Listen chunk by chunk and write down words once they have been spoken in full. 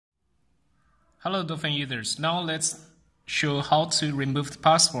Hello Dolphin users, now let's show how to remove the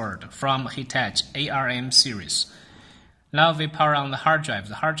password from Hitachi ARM series. Now we power on the hard drive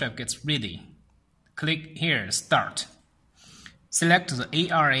gets ready. Click here, Start. Select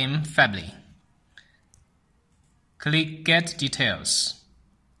the ARM family. Click Get Details.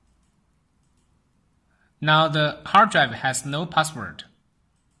 Now the hard drive has no password.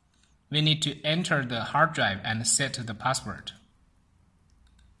 We need to enter the hard drive and set the password.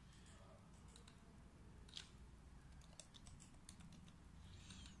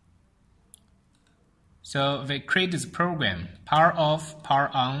 So we create this program, power off, power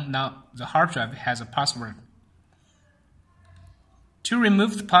on. Now the hard drive has a password. To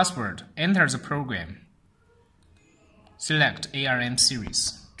remove the password, enter the program. Select ARM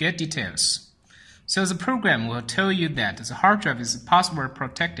series, get details. So the program will tell you that the hard drive is password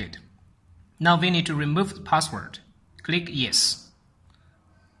protected. Now we need to remove the password. Click Yes.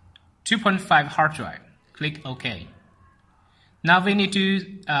 2.5 hard drive, click OK. Now we need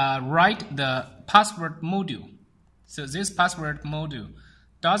to write the password module. So this password module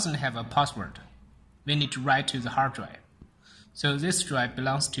doesn't have a password. We need to write to the hard drive. So this drive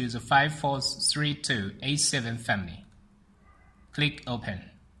belongs to the 543287 family. Click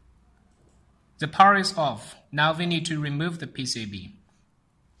Open. The power is off. Now we need to remove the PCB.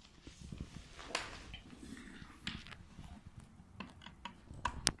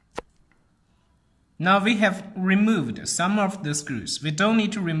 Now we have removed some of the screws. We don't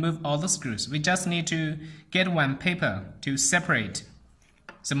need to remove all the screws. We just need to get one paper to separate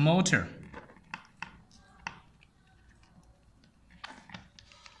the motor.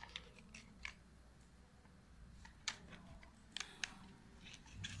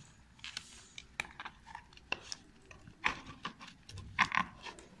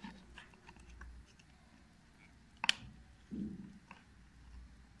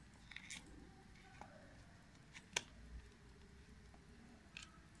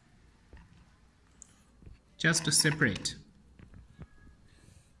 Just to separate.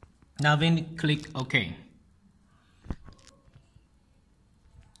 Now we click OK.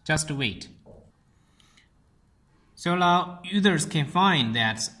 Just wait. So now users can find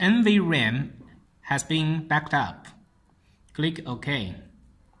that NVRAM has been backed up. Click OK.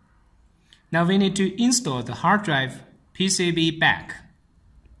 Now we need to install the hard drive PCB back.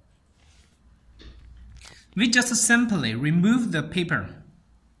 We just simply remove the paper.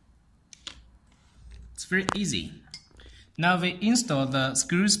 It's very easy. Now we install the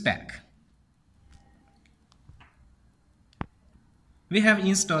screws back. We have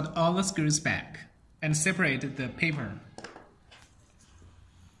installed all the screws back and separated the paper.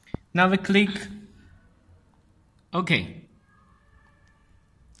 Now we click OK.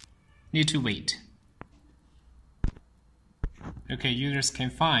 Need to wait. Okay, users can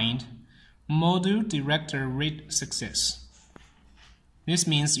find module director read success. This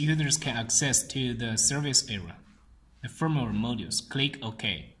means users can access to the service area, the firmware modules. Click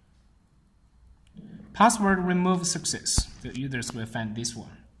OK. Password remove success. The users will find this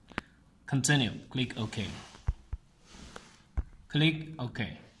one. Continue. Click OK. Click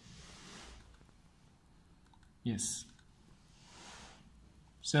OK. Yes.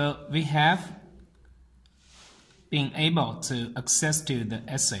 So we have been able to access to the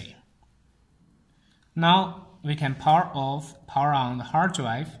essay. Now we can power off, power on the hard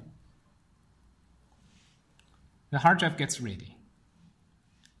drive. The hard drive gets ready.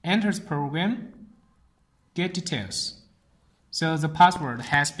 Enters program, get details. So the password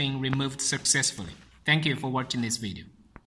has been removed successfully. Thank you for watching this video.